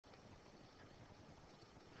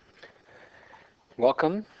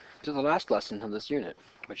Welcome to the last lesson of this unit,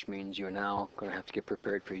 which means you're now going to have to get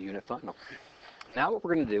prepared for your unit final. Now what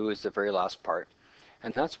we're going to do is the very last part,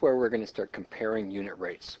 and that's where we're going to start comparing unit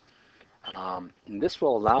rates. And this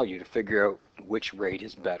will allow you to figure out which rate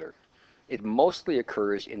is better. It mostly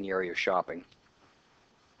occurs in the area of shopping,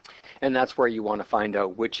 and that's where you want to find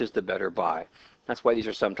out which is the better buy. That's why these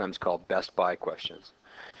are sometimes called best buy questions.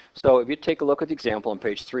 So if you take a look at the example on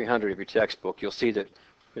page 300 of your textbook, you'll see that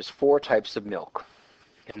there's 4 types of milk.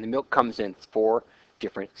 And the milk comes in 4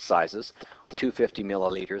 different sizes: 250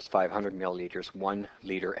 milliliters, 500 milliliters, 1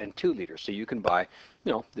 liter, and 2 liters. So you can buy,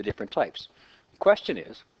 the different types. The question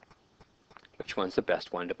is, which one's the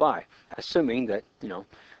best one to buy? Assuming that,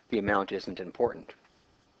 the amount isn't important.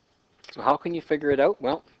 So how can you figure it out?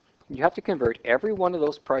 Well, you have to convert every one of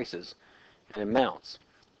those prices and amounts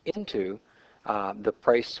into the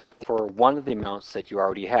price for one of the amounts that you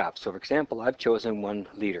already have. So for example, I've chosen 1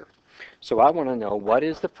 liter. So I want to know what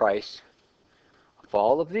is the price of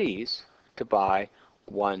all of these to buy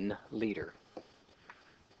 1 liter.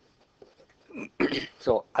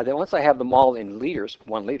 So once I have them all in liters,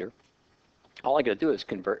 1 liter, all I got to do is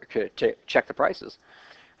check the prices.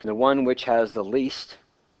 And the one which has the least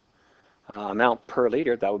amount per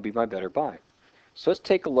liter, that would be my better buy. So let's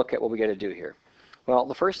take a look at what we got to do here. Well,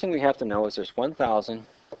 the first thing we have to know is there's 1,000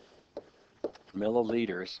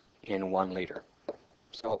 milliliters in 1 liter.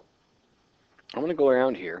 So I'm going to go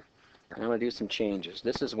around here and I'm going to do some changes.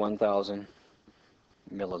 This is 1,000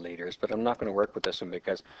 milliliters, but I'm not going to work with this one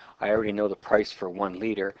because I already know the price for 1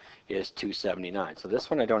 liter is $2.79. So this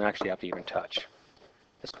one I don't actually have to even touch.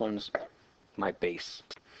 This one's my base.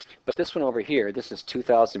 But this one over here, this is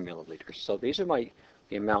 2,000 milliliters. So these are the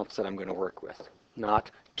amounts that I'm going to work with,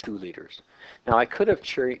 not 2 liters. Now I could have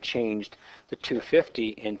changed the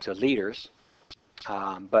 250 into liters,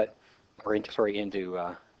 into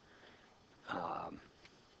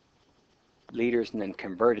liters and then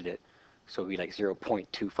converted it. So it would be like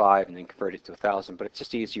 0.25 and then convert it to 1,000, but it's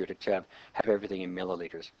just easier to have everything in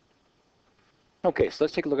milliliters. Okay, so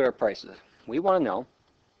let's take a look at our prices. We want to know,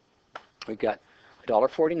 we've got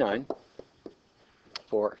 $1.49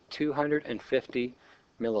 for 250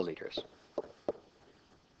 milliliters.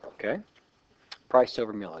 Okay, price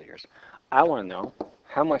over milliliters. I want to know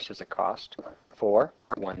how much does it cost for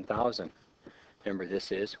 1,000. Remember,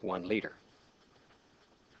 this is 1 liter.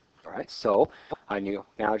 All right, so now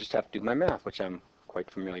I just have to do my math, which I'm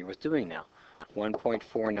quite familiar with doing now.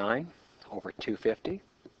 1.49 over 250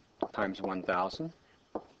 times 1,000.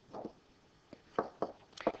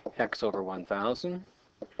 X over 1,000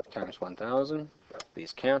 times 1,000.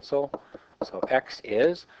 These cancel. So X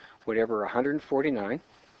is whatever 149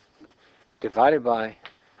 divided by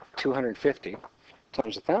 250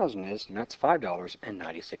 times 1,000 is, and that's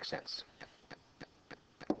 $5.96.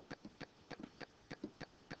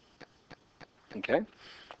 Okay,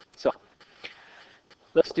 so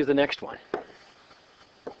let's do the next one.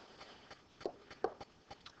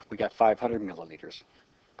 We got 500 milliliters.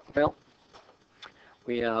 Well,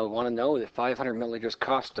 we want to know that 500 milliliters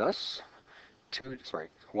cost us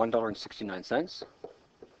 $1.69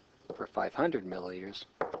 for 500 milliliters.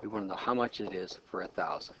 We want to know how much it is for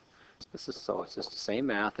 1,000. It's just the same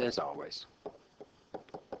math as always.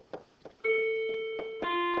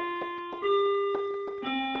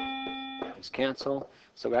 Cancel.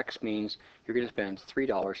 So X means you're going to spend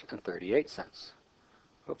 $3.38.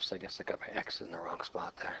 Oops, I guess I got my X in the wrong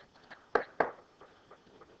spot there.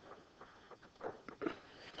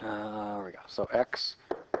 There we go. So X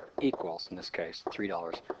equals, in this case,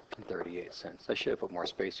 $3.38. I should have put more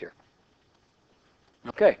space here.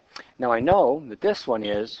 Okay, now I know that this one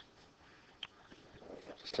is,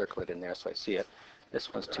 just circle it in there so I see it.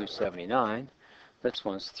 This one's $2.79. This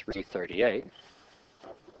one's $3.38.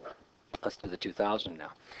 Let's do the 2,000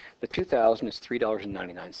 now. The 2,000 is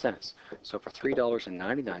 $3.99. So for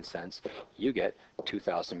 $3.99, you get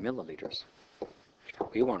 2,000 milliliters.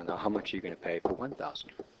 We want to know how much you're going to pay for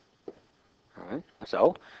 1,000. All right.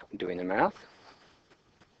 So I'm doing the math.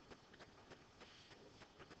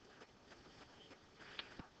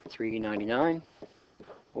 $3.99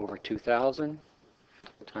 over 2,000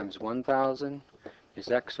 times 1,000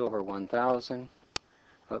 is X over 1,000.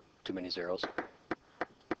 Oh, too many zeros.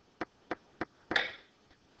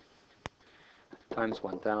 Times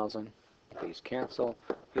 1,000. These cancel,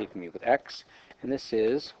 leaving me with X. And this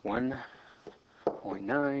is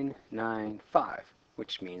 1.995,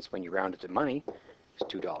 which means when you round it to money, it's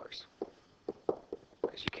 $2.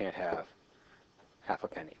 Because you can't have half a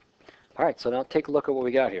penny. All right, so now take a look at what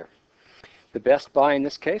we got here. The best buy in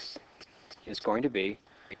this case is going to be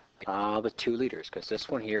the 2 liters, because this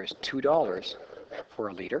one here is $2 for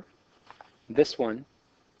a liter. This one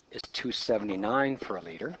is 279 for a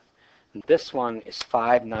liter. And this one is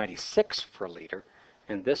 596 for a liter.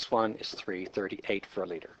 And this one is 338 for a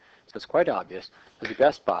liter. So it's quite obvious that the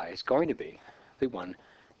best buy is going to be the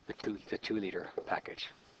 2 liter package.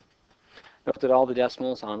 Note that all the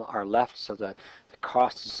decimals are left so that the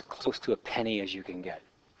cost is close to a penny as you can get.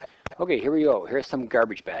 Okay, here we go. Here's some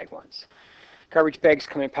garbage bag ones. Garbage bags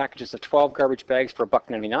come in packages of 12 garbage bags for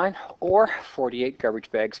 $1.99 or 48 garbage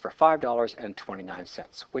bags for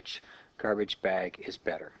 $5.29. Which garbage bag is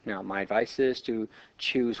better? Now, my advice is to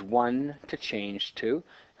choose one to change to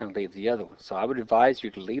and leave the other one. So I would advise you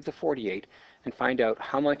to leave the 48 and find out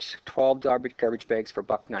how much 12 garbage bags for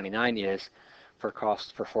 $1.99 is for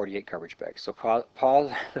cost for 48 garbage bags. So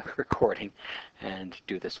pause the recording and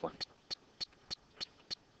do this one.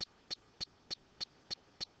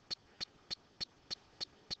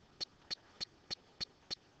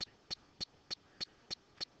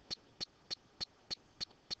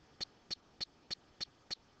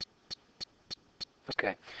 Okay,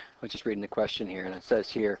 I was just reading the question here, and it says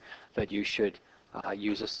here that you should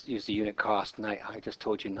use the unit cost, and I just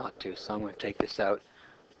told you not to, so I'm going to take this out.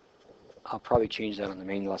 I'll probably change that on the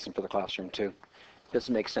main lesson for the classroom too. It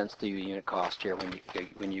doesn't make sense to use unit cost here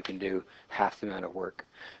when you can do half the amount of work.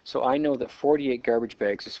 So I know that 48 garbage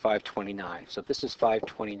bags is $5.29. So if this is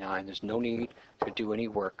 $5.29, there's no need to do any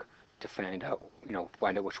work to find out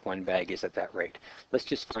which one bag is at that rate. Let's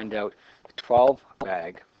just find out the 12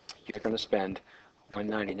 bag. You're going to spend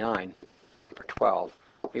 $1.99 for 12.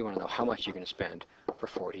 We want to know how much you're going to spend for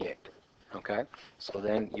 48. Okay, so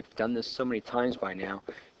then you've done this so many times by now,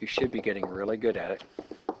 you should be getting really good at it.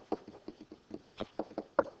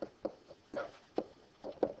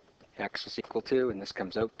 X is equal to, and this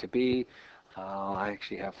comes out to be, I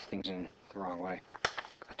actually have things in the wrong way.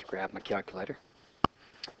 Got to grab my calculator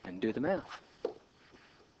and do the math.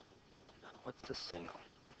 What's this thing?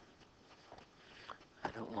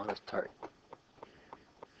 I don't want to start.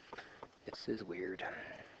 This is weird.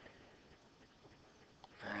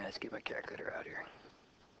 Alright, let's get my calculator out here.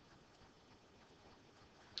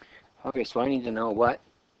 Okay, so I need to know what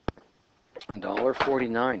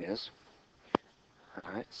 $1.49 is.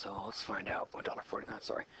 Alright, so let's find out. $1.49,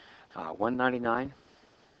 sorry. 199,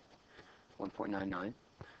 1.99.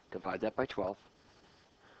 Divide that by 12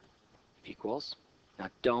 equals. Now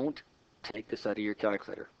don't take this out of your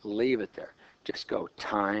calculator. Leave it there. Just go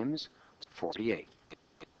times 48.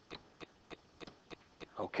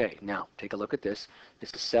 Okay, now take a look at this.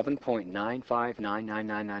 This is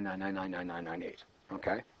 7.95999999998.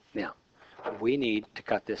 Okay, now we need to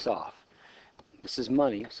cut this off. This is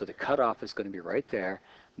money, so the cutoff is going to be right there.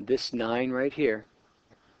 This 9 right here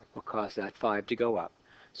will cause that 5 to go up.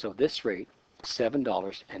 So this rate is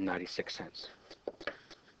 $7.96.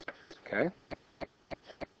 Okay?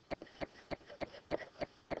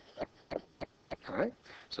 All right,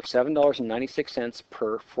 so $7.96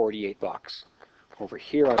 per 48 bucks. Over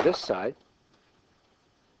here on this side,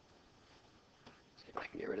 see if I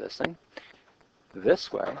can get rid of this thing.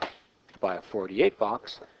 This way, buy a 48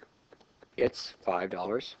 box, it's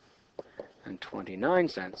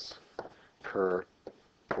 $5.29 per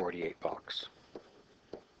 48 box.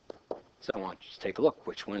 So I want you to take a look.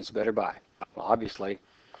 Which one's the better buy? Well, obviously,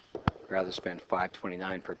 I'd rather spend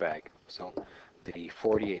 $5.29 per bag. So the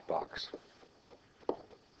 48 box.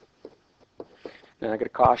 Now I got to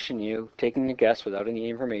caution you, taking a guess without any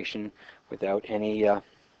information, without any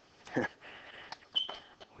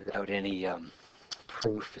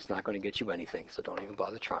proof is not going to get you anything. So don't even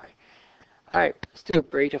bother trying. All right, let's do a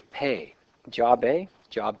rate of pay. Job A,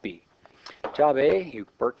 job B. Job A, you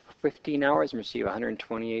work for 15 hours and receive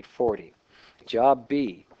 $128.40. Job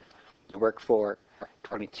B, you work for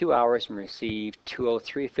 22 hours and receive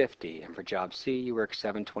 $203.50. And for job C, you work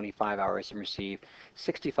 725 hours and receive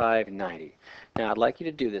 $65.90. Now, I'd like you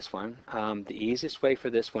to do this one. The easiest way for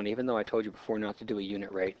this one, even though I told you before not to do a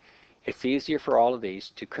unit rate, it's easier for all of these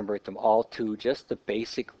to convert them all to just the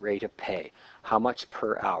basic rate of pay. How much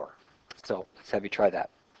per hour? So let's have you try that.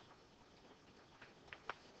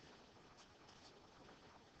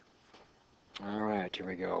 All right, here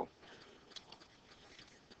we go.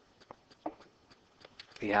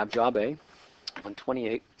 We have job A,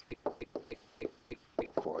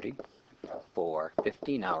 128.40 for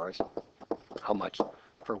 15 hours. How much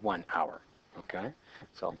for 1 hour? Okay,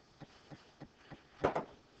 so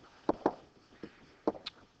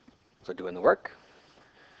doing the work,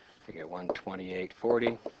 you get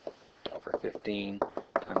 128.40 over 15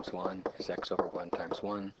 times 1 is x over 1 times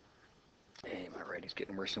 1. Hey, my writing's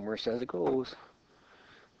getting worse and worse as it goes.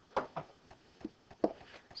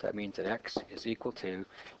 So that means that x is equal to,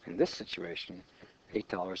 in this situation,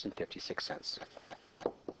 $8.56.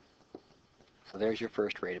 So there's your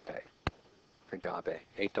first rate of pay for job A,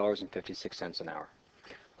 $8.56 an hour.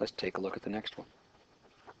 Let's take a look at the next one.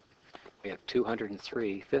 We have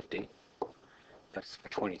 $203.50. That's for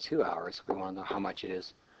 22 hours. We want to know how much it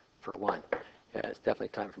is for one. Yeah, it's definitely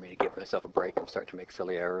time for me to give myself a break and start to make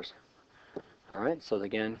silly errors. All right, so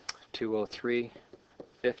again,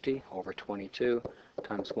 203.50 over 22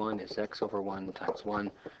 times 1 is x over 1 times 1.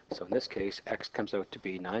 So in this case, x comes out to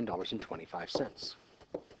be $9.25. So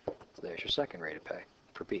there's your second rate of pay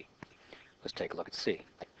for B. Let's take a look at C.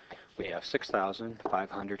 We have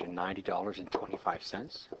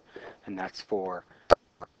 $6,590.25, and that's for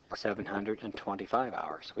 725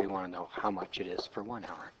 hours. We want to know how much it is for 1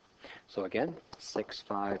 hour. So again,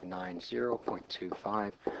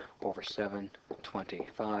 6590.25 over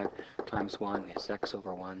 725 times 1 is x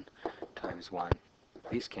over 1 times 1.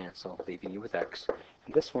 These cancel, leaving you with x.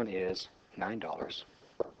 And this one is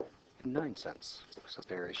 $9.09. So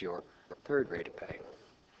there is your third rate of pay.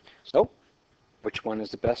 So, which one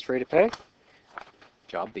is the best rate of pay?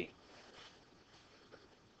 Job B.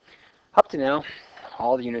 Up to now,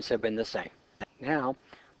 all the units have been the same. Now,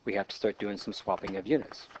 we have to start doing some swapping of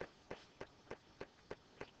units.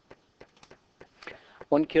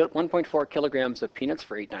 1.4 kilograms of peanuts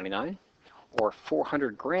for $8.99, or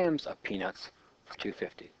 400 grams of peanuts for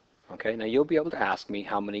 $2.50. Okay, now you'll be able to ask me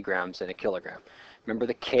how many grams in a kilogram. Remember,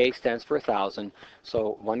 the K stands for 1,000,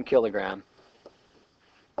 so 1 kilogram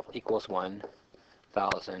equals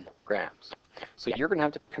 1,000 grams. So you're going to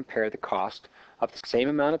have to compare the cost of the same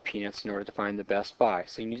amount of peanuts in order to find the best buy.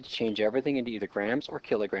 So you need to change everything into either grams or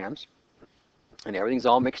kilograms, and everything's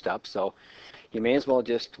all mixed up, so you may as well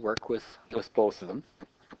just work with both of them.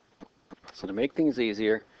 So to make things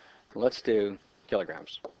easier, let's do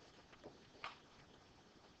kilograms.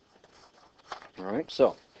 All right,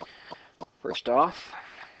 so first off,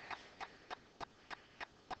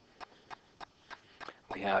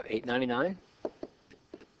 we have $8.99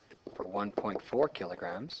 for 1.4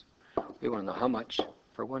 kilograms. We want to know how much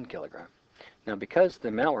for 1 kilogram. Now, because the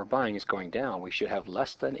amount we're buying is going down, we should have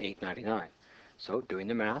less than $8.99. So doing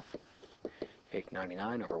the math,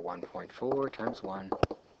 $8.99 over 1.4 times 1.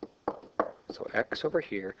 So x over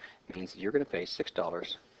here means that you're going to pay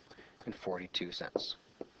 $6.42.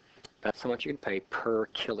 That's how much you can pay per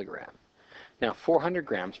kilogram. Now, 400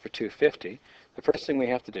 grams for $2.50, the first thing we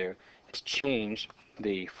have to do is change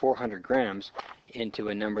the 400 grams into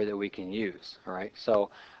a number that we can use. All right, so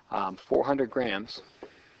 400 grams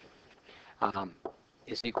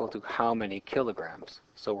is equal to how many kilograms?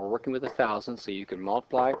 So we're working with 1,000, so you can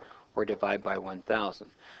multiply or divide by 1,000.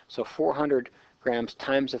 So 400 grams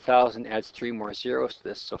times 1,000 adds 3 more zeros to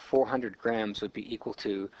this, so 400 grams would be equal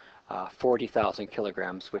to 40,000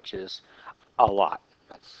 kilograms, which is a lot.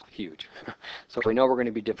 That's huge. So we know we're going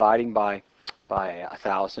to be dividing by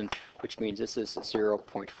 1,000, which means this is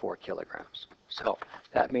 0.4 kilograms. So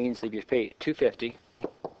that means that if you pay $2.50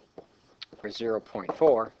 for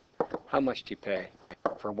 0.4, how much do you pay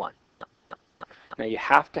for 1? Now you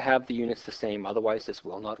have to have the units the same, otherwise this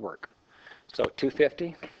will not work. So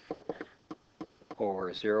 250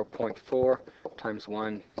 over 0.4 times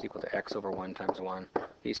 1 is equal to x over 1 times 1.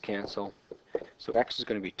 These cancel. So x is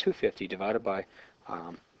going to be 250 divided by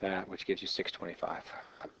that, which gives you 625.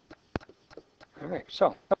 All right,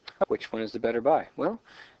 so which one is the better buy? Well,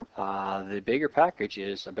 the bigger package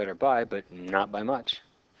is a better buy, but not by much.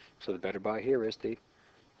 So the better buy here is the,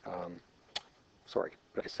 sorry,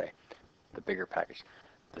 what did I say? The bigger package.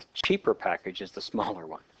 The cheaper package is the smaller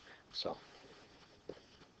one. So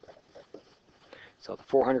the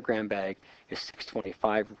 400 gram bag is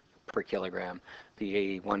 $6.25 per kilogram.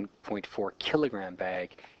 The 1.4 kilogram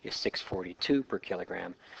bag is $6.42 per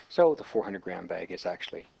kilogram. So the 400 gram bag is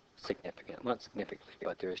actually significant. Not significantly,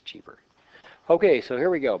 but there is cheaper. Okay, so here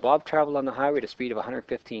we go. Bob traveled on the highway at a speed of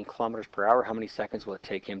 115 kilometers per hour. How many seconds will it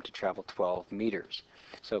take him to travel 12 meters?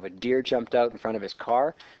 So if a deer jumped out in front of his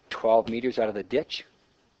car, 12 meters out of the ditch,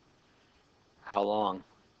 how long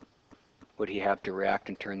would he have to react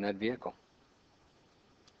and turn that vehicle?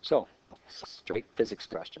 So, straight physics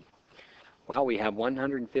question. Well, we have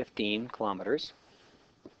 115 kilometers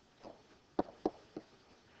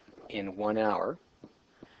in 1 hour,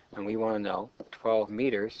 and we want to know 12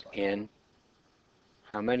 meters in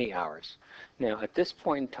how many hours? Now, at this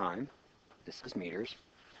point in time, this is meters,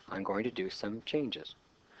 I'm going to do some changes.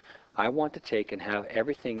 I want to take and have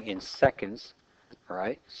everything in seconds, all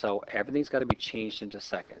right? So everything's got to be changed into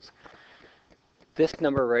seconds. This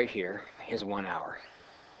number right here is 1 hour.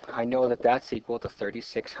 I know that that's equal to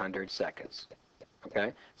 3,600 seconds,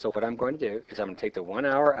 okay? So what I'm going to do is I'm going to take the 1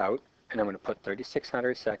 hour out, and I'm going to put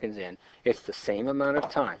 3,600 seconds in. It's the same amount of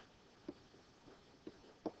time.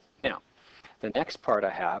 Now, the next part I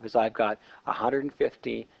have is I've got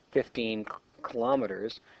 15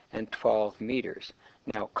 kilometers and 12 meters.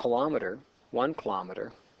 Now, 1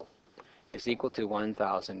 kilometer is equal to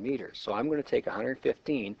 1,000 meters. So I'm going to take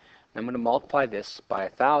 115, and I'm going to multiply this by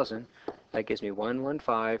 1,000. That gives me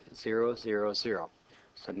 115,000.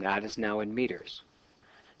 So that is now in meters.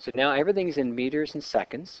 So now everything's in meters and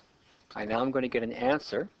seconds. Now I'm going to get an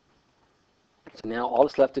answer. So now all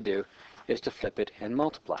that's left to do is to flip it and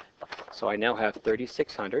multiply. So I now have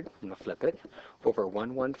 3,600, I'm going to flip it, over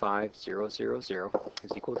 115,000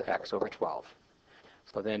 is equal to x over 12.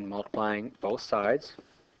 So then multiplying both sides,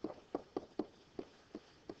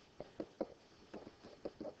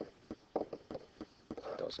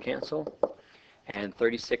 those cancel, and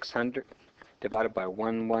 3,600 divided by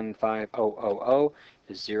 115,000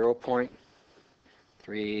 is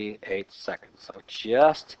 0.38 seconds. So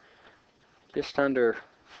just under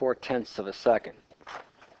 4/10 of a second.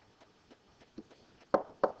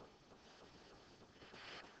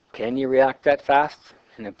 Can you react that fast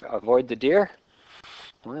and avoid the deer?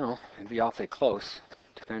 Well, it'd be awfully close.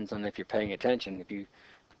 Depends on if you're paying attention. If you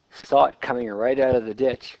saw it coming right out of the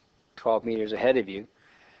ditch, 12 meters ahead of you,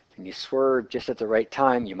 and you swerve just at the right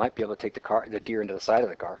time, you might be able to take the deer into the side of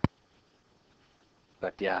the car.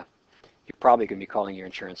 But yeah, you're probably going to be calling your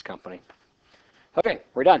insurance company. Okay,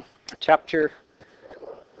 we're done. Chapter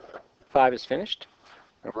 5 is finished.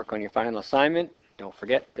 Going to work on your final assignment. Don't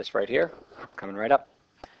forget this right here, coming right up.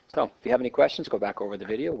 So if you have any questions, go back over the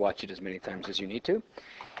video, watch it as many times as you need to.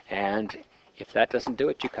 And if that doesn't do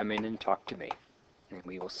it, you come in and talk to me. And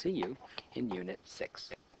we will see you in Unit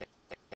 6.